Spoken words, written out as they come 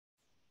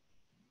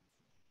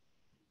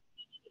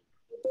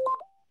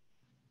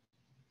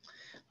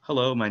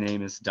Hello, my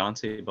name is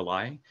Dante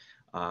Bellai,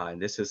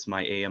 and this is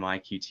my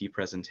AMI-QT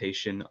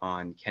presentation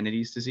on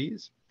Kennedy's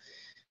disease.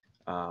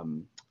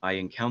 I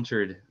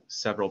encountered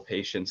several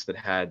patients that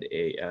had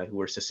who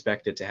were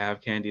suspected to have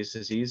Kennedy's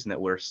disease and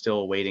that were still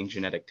awaiting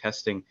genetic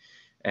testing,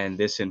 and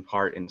this in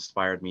part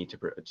inspired me to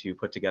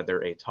put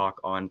together a talk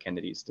on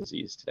Kennedy's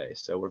disease today.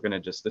 So we're going to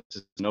this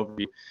is an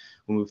overview.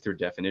 We'll move through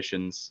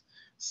definitions,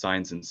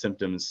 signs and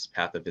symptoms,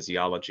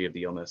 pathophysiology of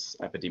the illness,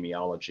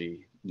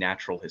 epidemiology,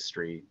 natural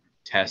history,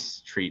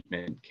 tests,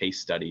 treatment, case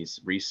studies,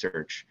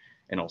 research,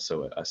 and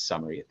also a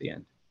summary at the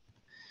end.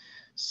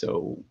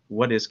 So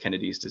what is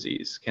Kennedy's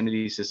disease?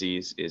 Kennedy's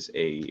disease is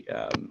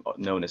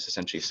known as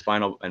essentially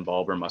spinal and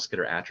bulbar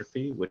muscular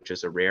atrophy, which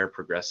is a rare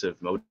progressive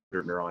motor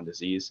neuron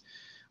disease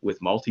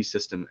with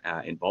multi-system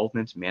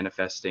involvement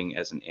manifesting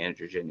as an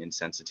androgen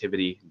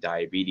insensitivity,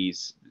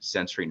 diabetes,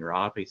 sensory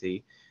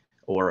neuropathy,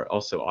 or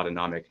also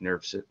autonomic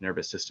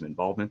nervous system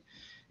involvement.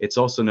 It's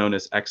also known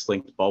as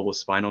X-linked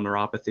bulbospinal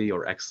neuropathy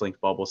or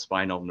X-linked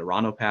bulbospinal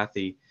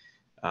neuronopathy.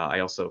 I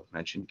also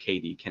mentioned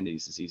KD,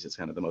 Kennedy's disease. It's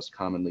kind of the most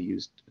commonly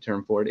used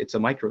term for it. It's a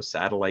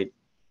microsatellite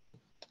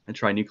and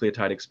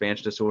trinucleotide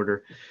expansion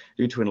disorder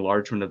due to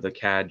enlargement of the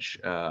CAG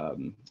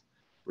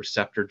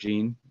receptor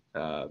gene,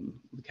 the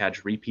CAG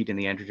repeat in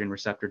the androgen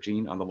receptor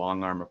gene on the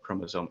long arm of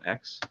chromosome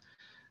X.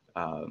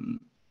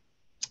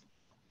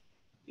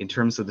 In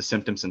terms of the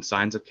symptoms and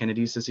signs of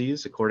Kennedy's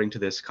disease, according to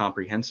this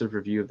comprehensive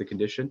review of the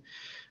condition,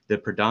 the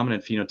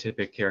predominant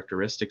phenotypic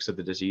characteristics of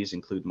the disease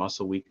include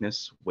muscle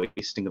weakness,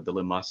 wasting of the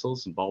limb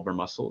muscles and bulbar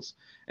muscles,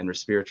 and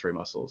respiratory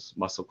muscles,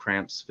 muscle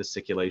cramps,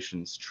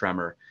 fasciculations,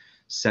 tremor,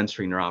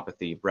 sensory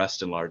neuropathy,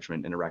 breast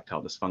enlargement, and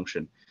erectile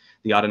dysfunction.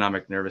 The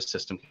autonomic nervous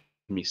system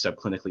can be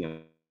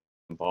subclinically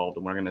involved,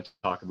 and we're going to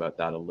talk about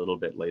that a little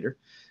bit later.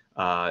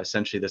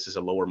 Essentially, this is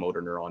a lower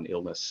motor neuron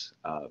illness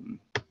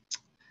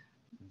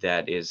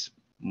that is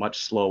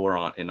much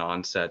slower in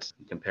onset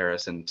in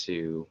comparison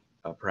to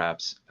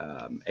perhaps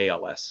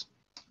ALS.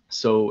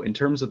 So in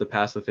terms of the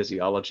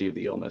pathophysiology of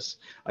the illness,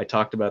 I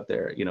talked about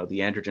the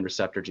androgen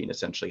receptor gene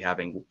essentially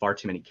having far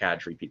too many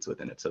CAG repeats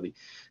within it. So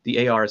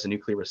the AR is a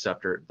nuclear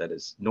receptor that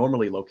is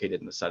normally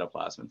located in the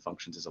cytoplasm and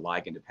functions as a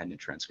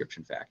ligand-dependent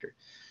transcription factor.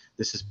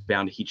 This is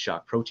bound to heat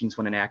shock proteins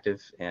when inactive,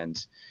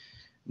 and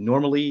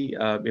normally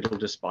it'll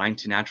just bind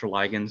to natural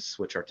ligands,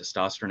 which are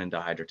testosterone and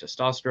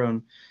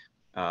dihydrotestosterone,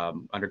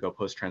 undergo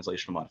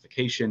post-translational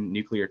modification,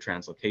 nuclear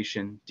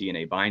translocation,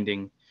 DNA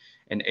binding,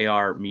 and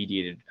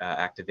AR-mediated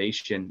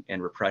activation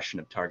and repression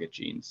of target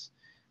genes.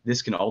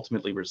 This can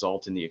ultimately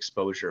result in the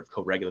exposure of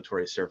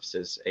co-regulatory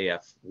surfaces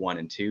AF1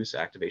 and 2, so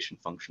activation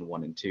function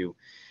 1 and 2,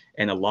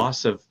 and a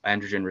loss of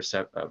androgen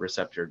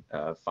receptor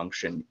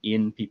function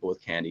in people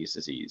with Kennedy's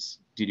disease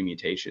due to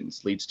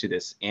mutations leads to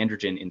this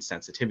androgen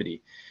insensitivity,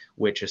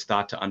 which is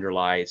thought to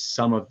underlie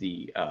some of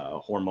the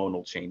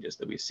hormonal changes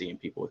that we see in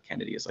people with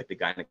Kennedy's, like the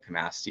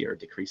gynecomastia or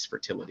decreased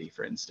fertility,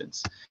 for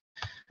instance.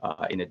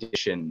 In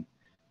addition,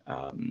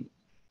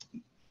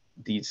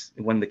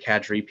 when the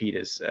CAG repeat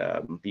is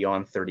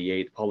beyond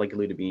 38,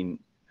 polyglutamine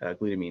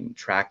glutamine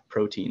tract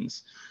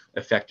proteins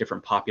affect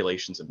different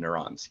populations of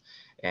neurons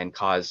and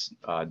cause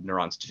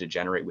neurons to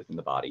degenerate within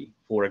the body.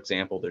 For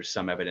example, there's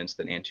some evidence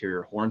that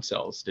anterior horn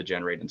cells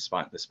degenerate in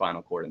the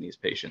spinal cord in these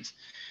patients.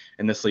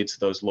 And this leads to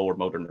those lower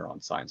motor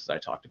neuron signs that I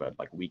talked about,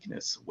 like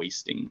weakness,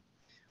 wasting,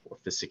 or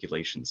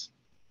fasciculations.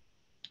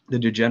 The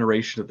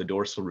degeneration of the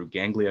dorsal root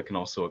ganglia can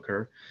also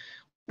occur,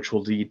 which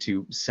will lead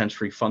to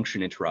sensory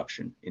function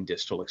interruption in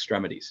distal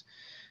extremities.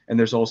 And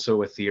there's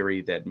also a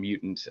theory that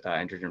mutant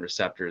androgen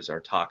receptors are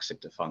toxic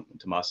to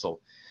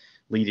muscle,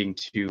 leading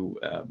to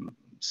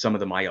some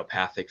of the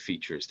myopathic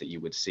features that you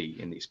would see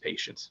in these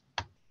patients.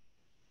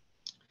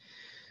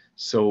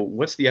 So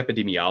what's the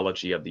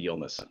epidemiology of the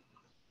illness?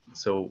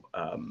 So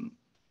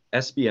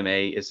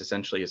SBMA is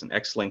essentially an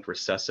X-linked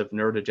recessive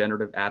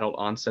neurodegenerative adult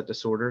onset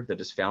disorder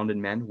that is found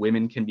in men.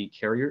 Women can be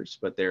carriers,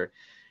 but they're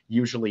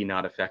usually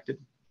not affected.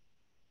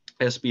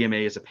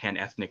 SBMA is a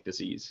pan-ethnic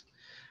disease,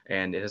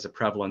 and it has a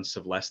prevalence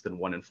of less than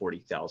 1 in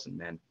 40,000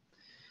 men.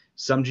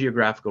 Some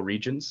geographical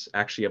regions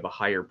actually have a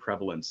higher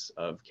prevalence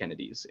of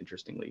Kennedy's,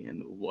 interestingly.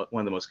 And one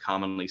of the most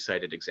commonly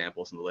cited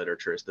examples in the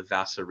literature is the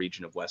Vasa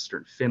region of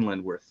Western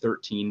Finland, where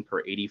 13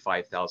 per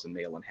 85,000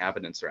 male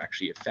inhabitants are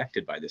actually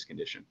affected by this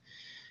condition.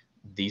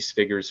 These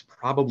figures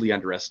probably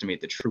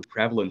underestimate the true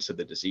prevalence of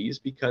the disease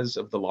because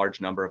of the large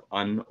number of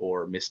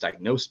or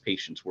misdiagnosed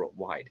patients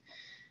worldwide.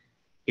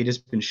 It has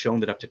been shown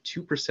that up to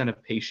 2%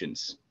 of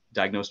patients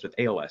diagnosed with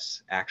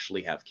ALS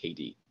actually have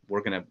KD.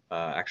 We're going to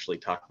actually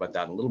talk about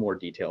that in a little more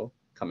detail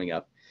coming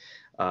up.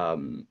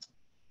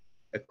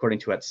 According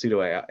to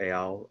Atsudo et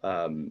al.,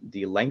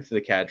 the length of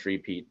the CAG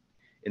repeat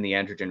in the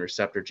androgen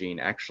receptor gene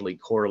actually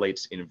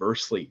correlates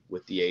inversely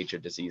with the age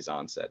of disease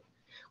onset,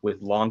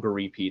 with longer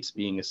repeats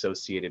being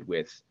associated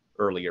with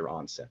earlier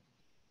onset.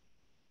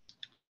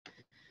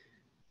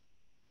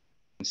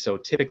 So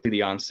typically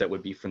the onset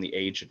would be from the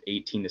age of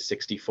 18 to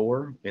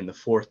 64 in the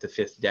 4th to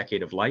 5th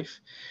decade of life.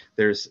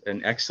 There's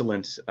an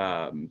excellent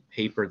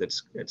paper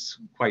that's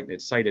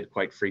cited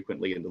quite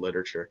frequently in the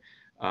literature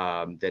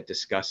that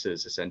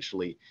discusses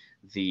essentially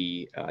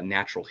the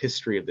natural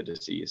history of the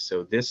disease.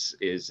 So this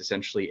is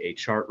essentially a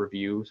chart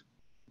review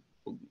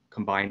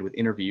combined with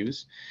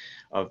interviews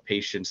of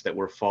patients that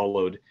were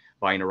followed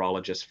by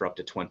neurologists for up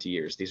to 20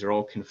 years. These are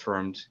all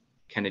confirmed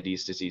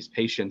Kennedy's disease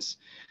patients.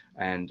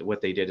 And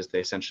what they did is they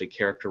essentially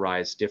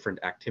characterized different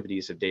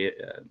activities of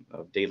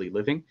daily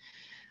living,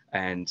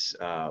 and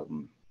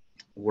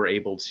were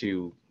able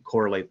to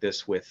correlate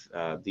this with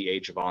the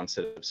age of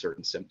onset of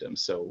certain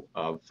symptoms. So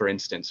for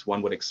instance,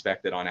 one would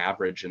expect that on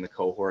average in the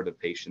cohort of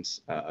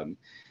patients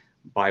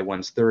by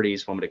one's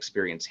 30s, one would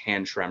experience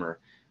hand tremor.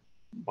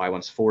 By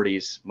one's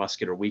 40s,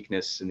 muscular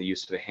weakness in the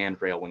use of a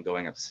handrail when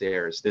going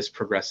upstairs. This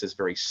progresses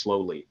very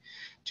slowly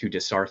to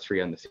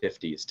dysarthria in the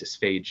 50s,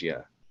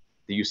 dysphagia,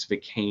 the use of a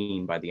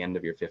cane by the end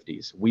of your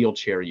 50s,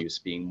 wheelchair use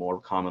being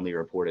more commonly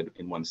reported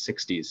in one's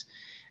 60s,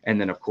 and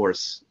then of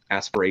course,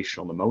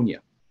 aspirational pneumonia,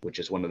 which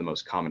is one of the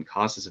most common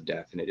causes of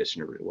death, in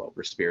addition to, well,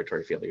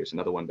 respiratory failure is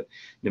another one, but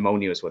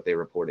pneumonia is what they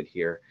reported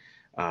here,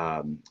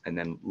 and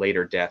then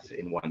later death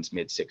in one's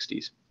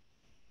mid-60s.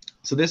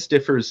 So this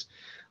differs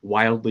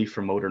wildly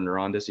from motor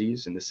neuron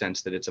disease in the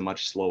sense that it's a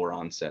much slower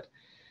onset.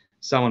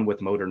 Someone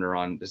with motor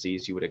neuron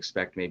disease, you would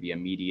expect maybe a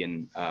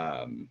median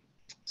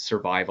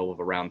survival of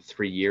around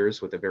 3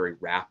 years with a very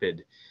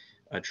rapid,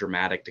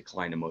 dramatic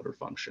decline in motor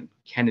function.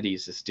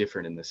 Kennedy's is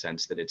different in the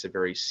sense that it's a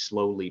very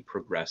slowly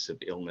progressive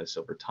illness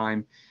over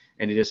time,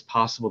 and it is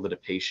possible that a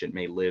patient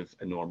may live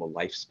a normal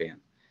lifespan.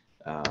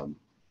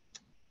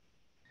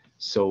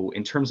 So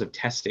in terms of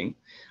testing,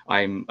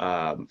 I'm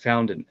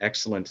found an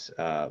excellent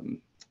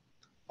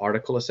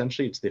article,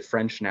 essentially. It's the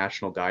French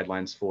National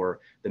Guidelines for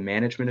the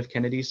Management of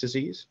Kennedy's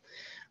Disease.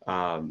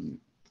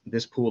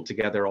 This pooled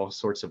together all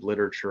sorts of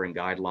literature and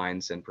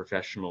guidelines and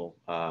professional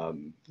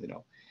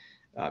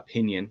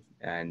opinion,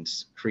 and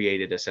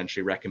created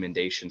essentially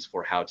recommendations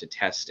for how to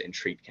test and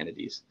treat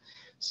Kennedy's.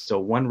 So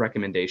one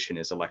recommendation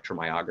is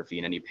electromyography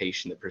in any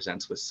patient that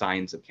presents with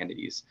signs of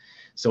Kennedy's.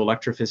 So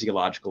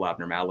electrophysiological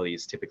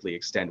abnormalities typically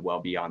extend well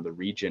beyond the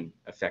region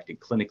affected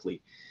clinically,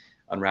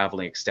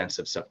 unraveling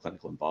extensive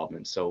subclinical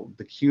involvement. So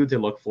the cue to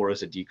look for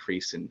is a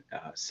decrease in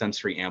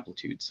sensory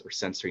amplitudes or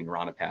sensory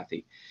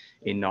neuronopathy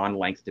in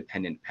non-length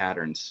dependent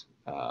patterns,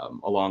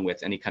 along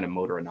with any kind of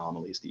motor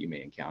anomalies that you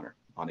may encounter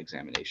on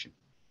examination.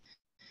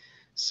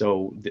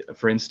 So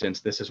for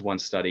instance, this is one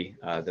study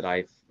that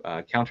I've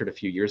countered a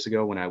few years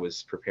ago when I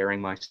was preparing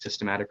my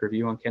systematic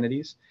review on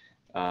Kennedy's,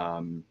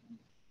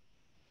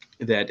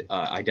 that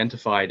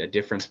identified a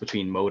difference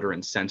between motor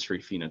and sensory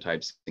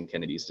phenotypes in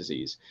Kennedy's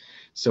disease.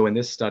 So in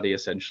this study,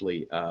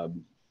 essentially,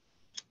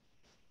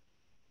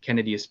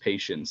 Kennedy's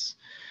patients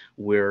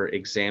were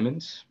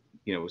examined,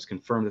 it was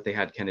confirmed that they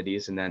had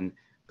Kennedy's, and then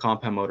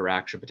compound motor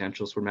action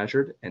potentials were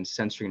measured and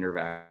sensory nerve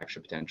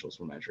action potentials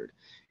were measured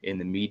in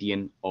the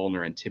median,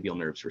 ulnar, and tibial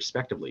nerves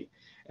respectively.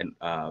 And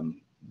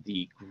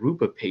the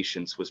group of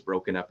patients was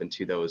broken up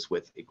into those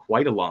with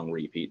quite a long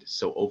repeat,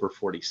 so over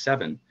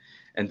 47,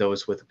 and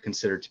those with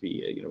considered to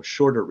be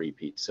shorter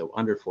repeats, so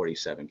under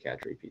 47 CAD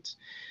repeats.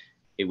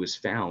 It was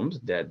found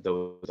that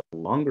those with a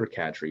longer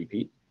CAD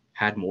repeat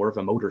had more of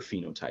a motor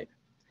phenotype,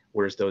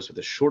 whereas those with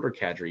a shorter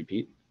CAD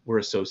repeat were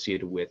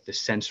associated with the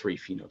sensory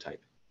phenotype.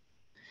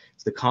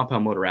 So the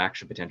compound motor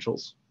action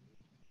potentials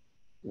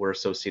were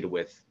associated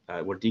with,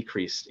 were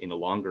decreased in a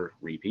longer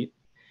repeat,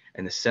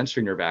 and the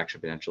sensory nerve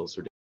action potentials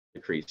were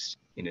decreased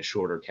in a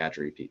shorter CAD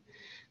repeat.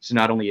 So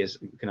not only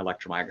can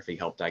electromyography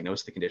help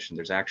diagnose the condition,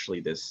 there's actually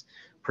this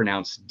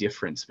pronounced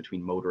difference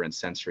between motor and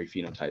sensory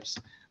phenotypes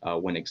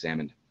when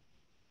examined.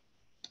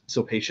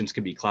 So patients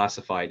can be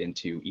classified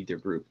into either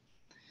group.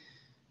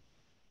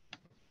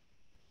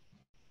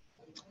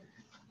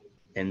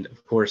 And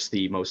of course,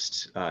 the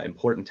most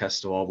important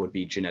test of all would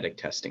be genetic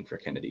testing for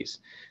Kennedy's.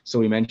 So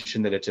we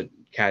mentioned that it's a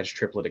CAG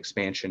triplet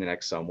expansion in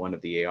exon 1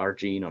 of the AR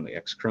gene on the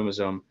X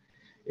chromosome.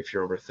 If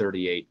you're over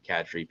 38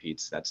 CAG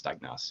repeats, that's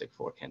diagnostic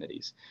for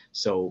Kennedy's.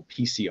 So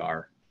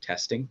PCR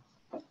testing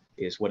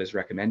is what is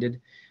recommended,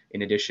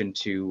 in addition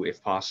to,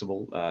 if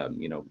possible,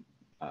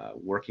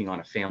 working on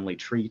a family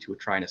tree to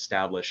try and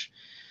establish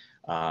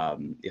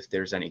if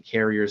there's any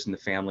carriers in the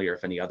family or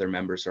if any other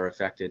members are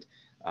affected.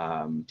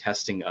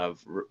 Testing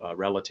of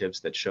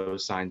relatives that show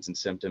signs and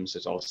symptoms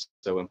is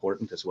also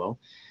important as well.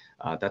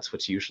 That's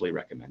what's usually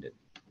recommended.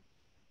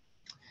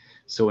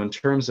 So in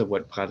terms of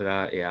what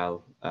Prada et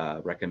al.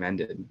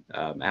 Recommended,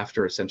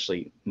 after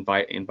essentially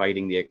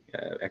inviting the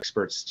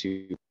experts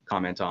to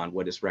comment on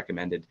what is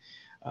recommended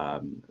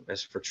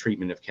as for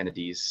treatment of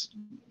Kennedy's,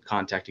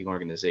 contacting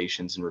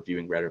organizations and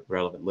reviewing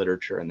relevant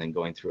literature, and then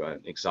going through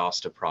an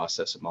exhaustive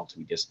process of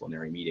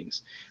multidisciplinary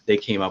meetings, they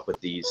came up with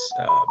these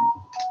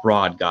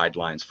broad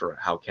guidelines for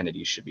how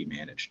Kennedy's should be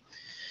managed.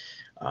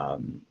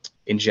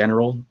 In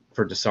general,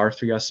 for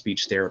dysarthria,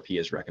 speech therapy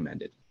is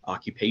recommended.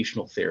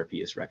 Occupational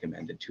therapy is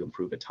recommended to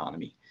improve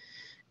autonomy.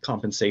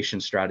 Compensation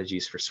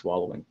strategies for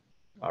swallowing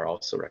are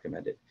also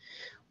recommended.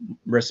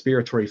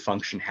 Respiratory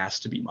function has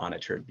to be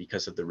monitored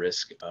because of the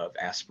risk of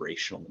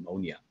aspirational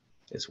pneumonia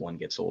as one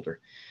gets older.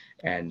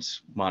 and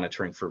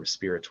monitoring for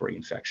respiratory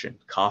infection.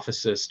 Cough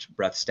assist,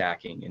 breath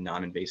stacking, and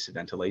non-invasive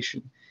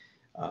ventilation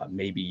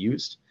may be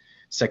used.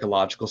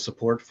 Psychological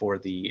support for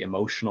the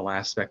emotional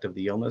aspect of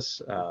the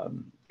illness.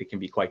 It can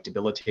be quite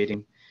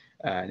debilitating,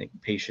 and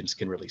patients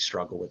can really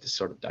struggle with this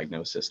sort of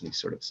diagnosis and these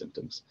sort of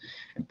symptoms.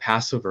 And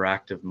passive or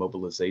active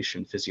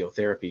mobilization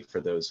physiotherapy for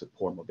those with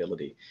poor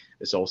mobility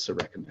is also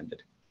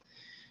recommended.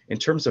 In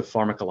terms of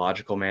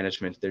pharmacological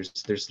management,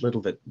 there's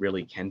little that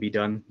really can be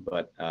done,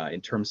 but in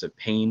terms of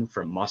pain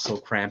from muscle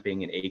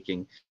cramping and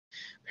aching,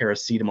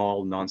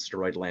 paracetamol,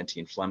 non-steroidal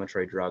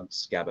anti-inflammatory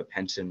drugs,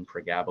 gabapentin,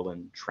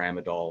 pregabalin,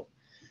 tramadol,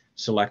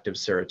 selective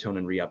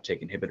serotonin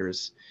reuptake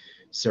inhibitors,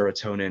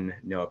 serotonin,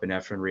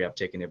 norepinephrine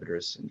reuptake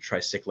inhibitors, and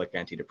tricyclic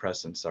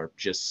antidepressants are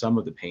just some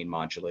of the pain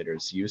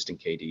modulators used in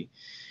KD.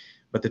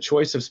 But the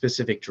choice of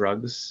specific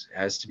drugs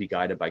has to be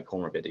guided by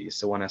comorbidities.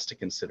 So one has to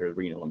consider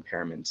renal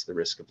impairments, the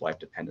risk of life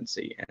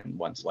dependency, and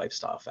one's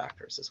lifestyle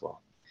factors as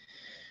well.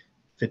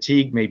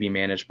 Fatigue may be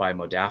managed by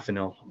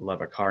modafinil,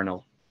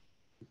 levocarnal.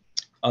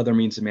 Other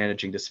means of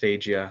managing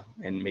dysphagia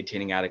and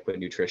maintaining adequate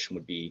nutrition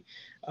would be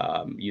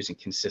using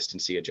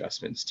consistency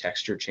adjustments,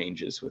 texture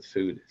changes with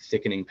food,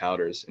 thickening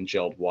powders, and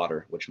gelled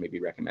water, which may be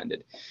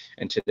recommended.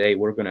 And today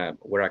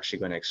we're actually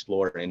going to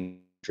explore an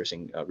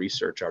interesting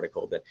research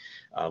article that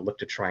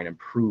looked to try and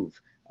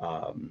improve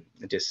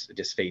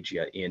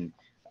dysphagia in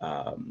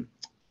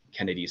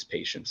Kennedy's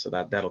patients. So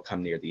that'll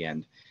come near the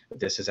end. But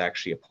this is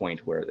actually a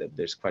point where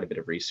there's quite a bit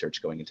of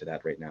research going into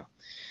that right now.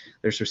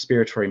 There's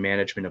respiratory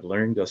management of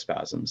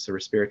laryngospasms. So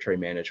respiratory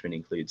management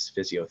includes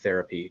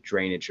physiotherapy,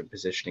 drainage and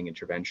positioning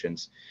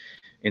interventions,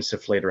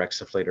 insufflator,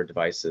 exsufflator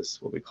devices,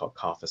 what we call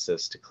cough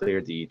assist, to clear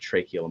the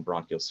tracheal and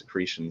bronchial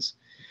secretions.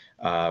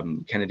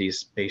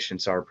 Kennedy's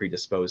patients are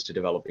predisposed to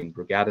developing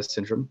Brugada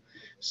syndrome.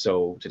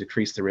 So to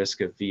decrease the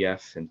risk of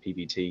VF and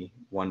PVT,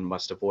 one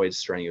must avoid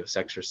strenuous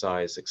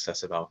exercise,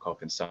 excessive alcohol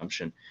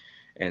consumption,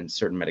 and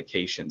certain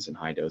medications in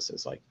high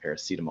doses like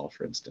paracetamol,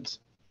 for instance.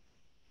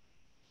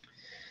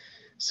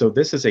 So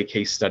this is a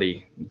case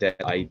study that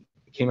I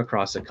came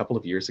across a couple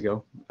of years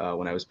ago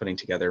when I was putting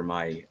together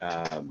my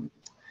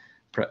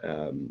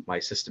my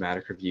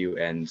systematic review,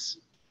 and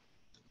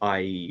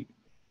I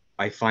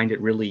find it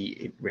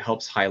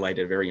helps highlight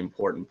a very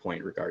important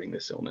point regarding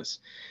this illness.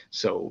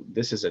 So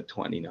this is a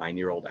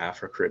 29-year-old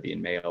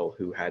Afro-Caribbean male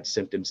who had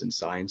symptoms and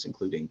signs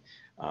including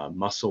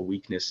muscle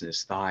weakness in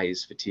his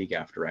thighs, fatigue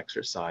after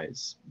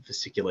exercise,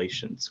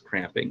 fasciculations,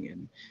 cramping,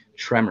 and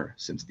tremor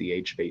since the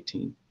age of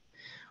 18.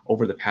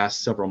 Over the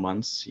past several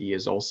months, he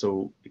has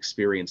also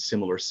experienced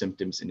similar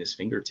symptoms in his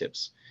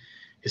fingertips.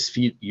 His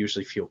feet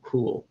usually feel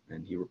cool,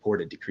 and he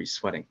reported decreased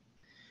sweating.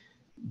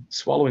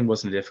 Swallowing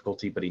wasn't a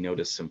difficulty, but he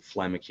noticed some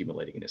phlegm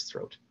accumulating in his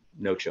throat.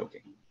 No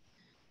choking.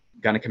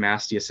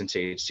 Gynecomastia since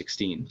age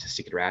 16,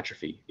 testicular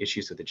atrophy,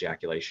 issues with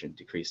ejaculation,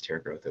 decreased hair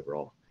growth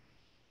overall.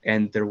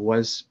 And there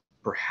was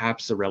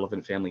perhaps a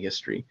relevant family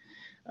history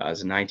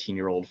as a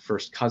 19-year-old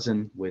first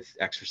cousin with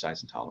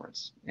exercise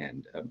intolerance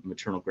and a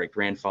maternal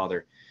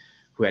great-grandfather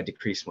who had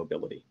decreased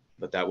mobility,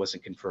 but that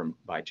wasn't confirmed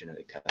by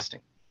genetic testing.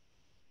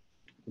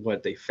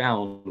 What they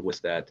found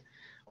was that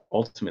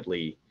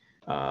ultimately,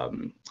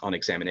 on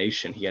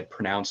examination, he had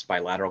pronounced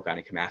bilateral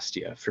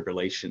gynecomastia,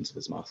 fibrillations of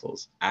his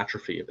muscles,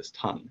 atrophy of his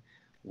tongue,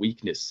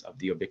 weakness of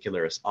the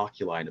orbicularis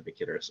oculi and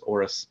orbicularis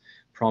oris,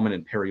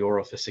 prominent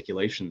perioral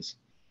fasciculations,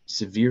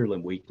 severe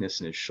limb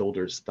weakness in his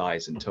shoulders,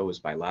 thighs, and toes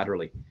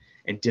bilaterally,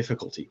 and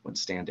difficulty when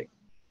standing.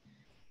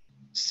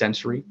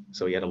 Sensory,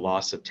 so he had a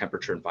loss of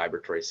temperature and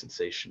vibratory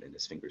sensation in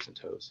his fingers and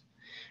toes.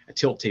 A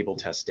tilt table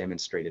test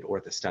demonstrated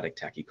orthostatic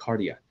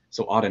tachycardia,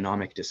 so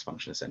autonomic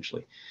dysfunction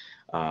essentially,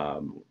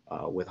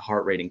 with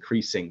heart rate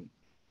increasing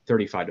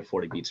 35 to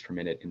 40 beats per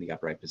minute in the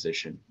upright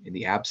position in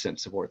the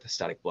absence of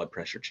orthostatic blood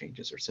pressure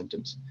changes or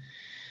symptoms.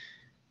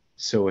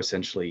 So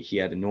essentially he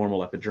had a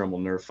normal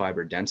epidermal nerve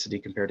fiber density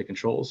compared to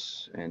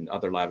controls, and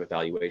other lab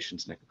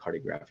evaluations and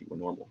echocardiography were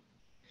normal.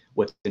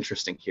 What's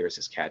interesting here is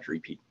his CAD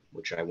repeat,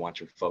 which I want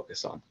to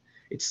focus on.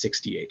 It's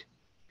 68.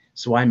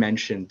 So I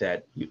mentioned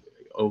that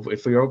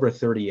if you're over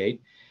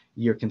 38,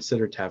 you're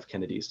considered to have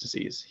Kennedy's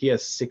disease. He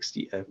has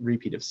a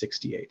repeat of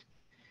 68,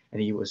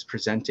 and he was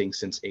presenting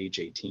since age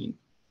 18.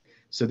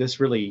 So this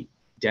really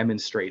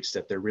demonstrates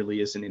that there really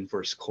is an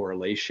inverse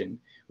correlation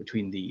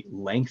between the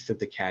length of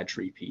the CAD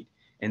repeat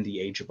and the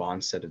age of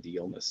onset of the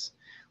illness.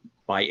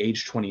 By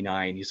age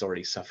 29, he's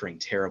already suffering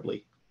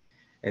terribly.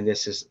 And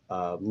this is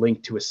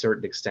linked to a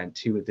certain extent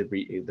to the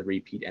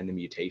repeat and the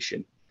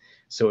mutation.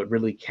 So it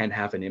really can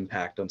have an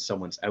impact on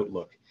someone's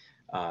outlook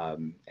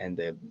and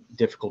the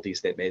difficulties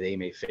that they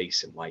may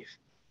face in life.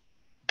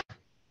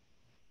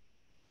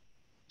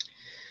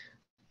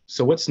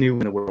 So what's new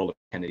in the world of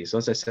Kennedy? So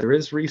as I said, there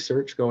is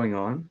research going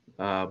on,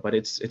 but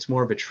it's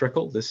more of a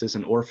trickle. This is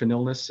an orphan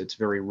illness. It's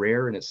very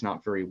rare and it's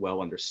not very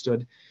well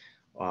understood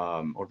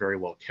or very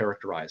well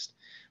characterized.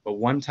 But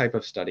one type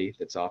of study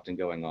that's often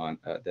going on,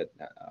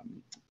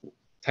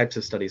 types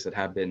of studies that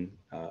have been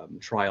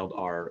trialed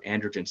are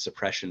androgen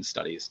suppression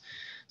studies.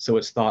 So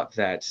it's thought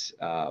that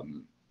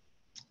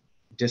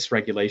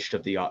dysregulation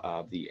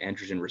of the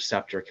androgen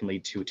receptor can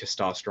lead to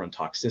testosterone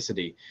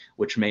toxicity,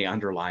 which may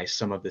underlie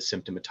some of the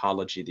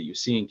symptomatology that you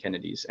see in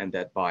Kennedy's, and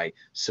that by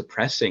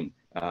suppressing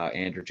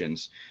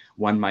androgens,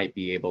 one might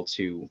be able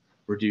to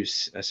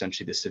reduce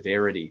essentially the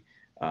severity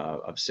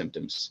of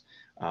symptoms.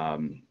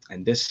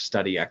 And this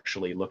study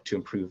actually looked to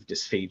improve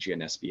dysphagia in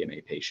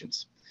SBMA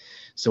patients.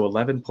 So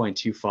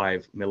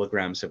 11.25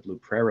 milligrams of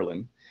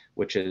leuprarelin,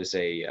 which is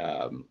a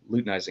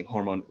luteinizing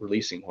hormone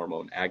releasing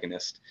hormone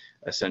agonist,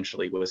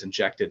 essentially was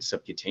injected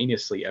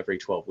subcutaneously every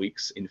 12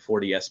 weeks in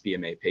 40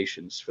 SBMA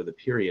patients for the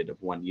period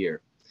of 1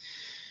 year.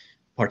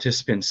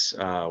 Participants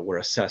were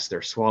assessed,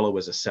 their swallow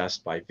was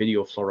assessed by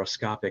video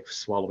fluoroscopic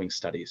swallowing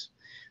studies.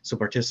 So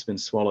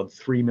participants swallowed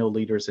 3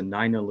 milliliters and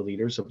 9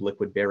 milliliters of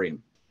liquid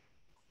barium,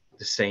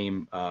 the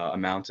same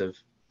amount of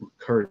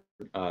curd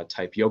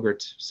type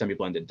yogurt,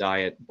 semi-blended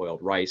diet,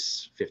 boiled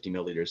rice, 50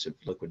 milliliters of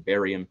liquid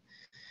barium.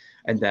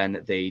 And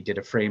then they did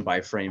a frame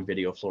by frame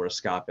video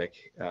fluoroscopic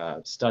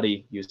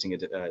study using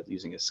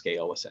a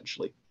scale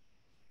essentially.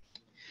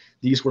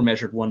 These were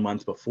measured 1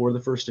 month before the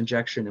first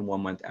injection and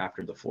 1 month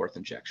after the fourth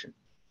injection.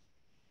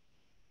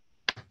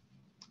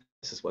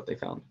 This is what they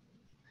found.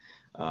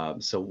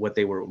 So what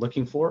they were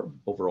looking for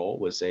overall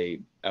was a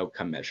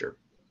outcome measure,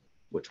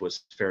 which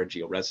was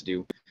pharyngeal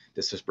residue.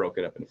 This was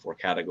broken up into 4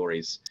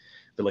 categories: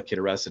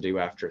 follicular residue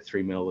after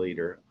 3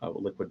 milliliter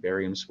liquid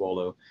barium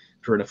swallow,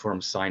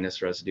 piriform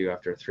sinus residue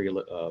after 3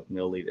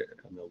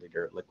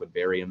 milliliter liquid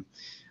barium,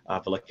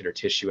 follicular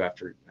tissue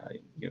after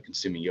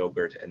consuming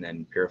yogurt, and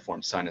then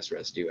piriform sinus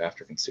residue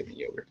after consuming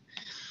yogurt.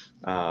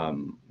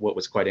 What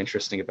was quite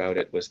interesting about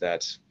it was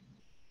that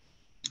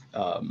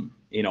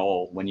in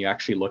all, when you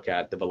actually look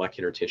at the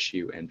follicular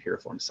tissue and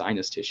piriform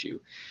sinus tissue,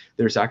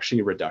 there's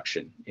actually a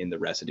reduction in the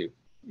residue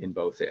in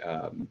both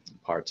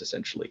parts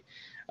essentially.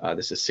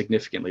 This is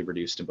significantly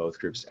reduced in both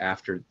groups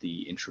after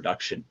the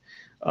introduction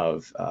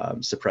of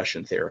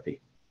suppression therapy.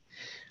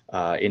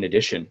 In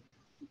addition,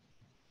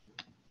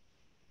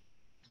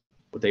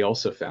 what they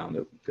also found,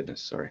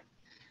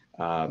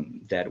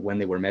 that when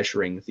they were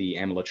measuring the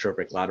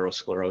amyotrophic lateral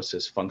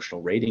sclerosis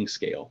functional rating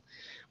scale,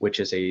 which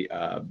is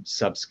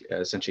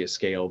essentially a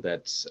scale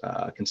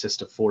that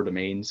consists of 4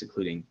 domains,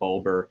 including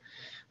bulbar,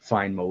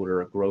 fine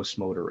motor, gross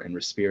motor, and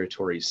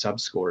respiratory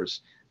subscores,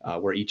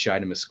 where each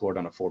item is scored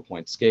on a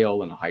 4-point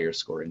scale and a higher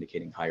score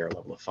indicating higher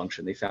level of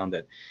function. They found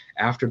that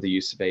after the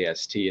use of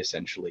AST,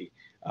 essentially,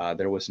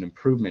 there was an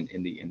improvement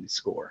in the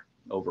score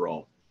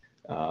overall,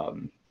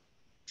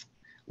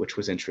 which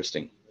was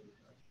interesting.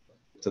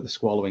 So the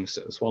swallowing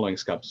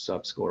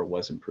subscore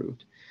was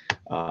improved.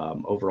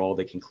 Overall,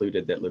 they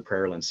concluded that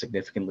leuprarelin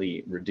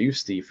significantly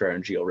reduced the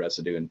pharyngeal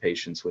residue in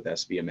patients with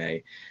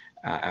SBMA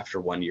after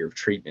 1 year of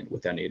treatment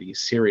without any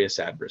serious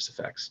adverse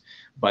effects.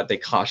 But they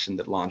cautioned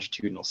that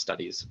longitudinal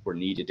studies were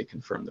needed to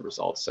confirm the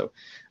results. So,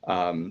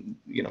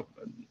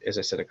 as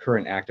I said, a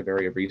current active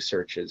area of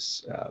research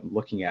is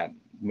looking at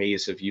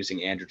ways of using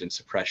androgen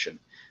suppression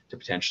to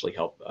potentially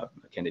help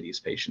Kennedy's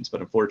patients.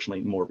 But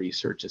unfortunately, more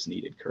research is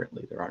needed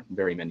currently. There aren't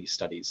very many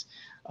studies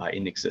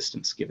in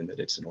existence, given that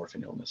it's an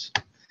orphan illness.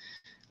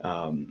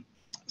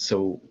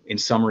 So in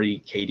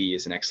summary, KD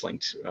is an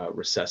X-linked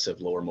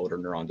recessive lower motor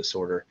neuron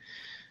disorder.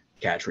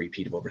 CAG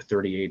repeat of over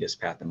 38 is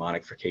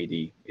pathognomonic for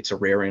KD. It's a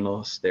rare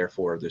illness,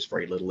 therefore there's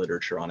very little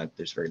literature on it.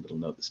 There's very little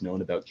that's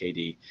known about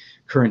KD.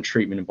 Current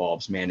treatment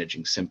involves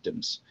managing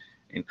symptoms,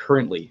 and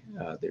currently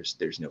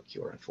there's no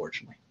cure,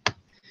 unfortunately.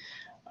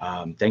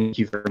 Thank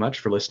you very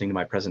much for listening to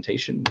my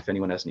presentation. If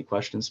anyone has any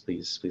questions,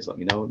 please let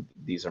me know.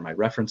 These are my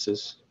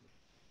references.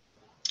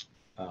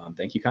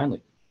 Thank you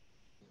kindly.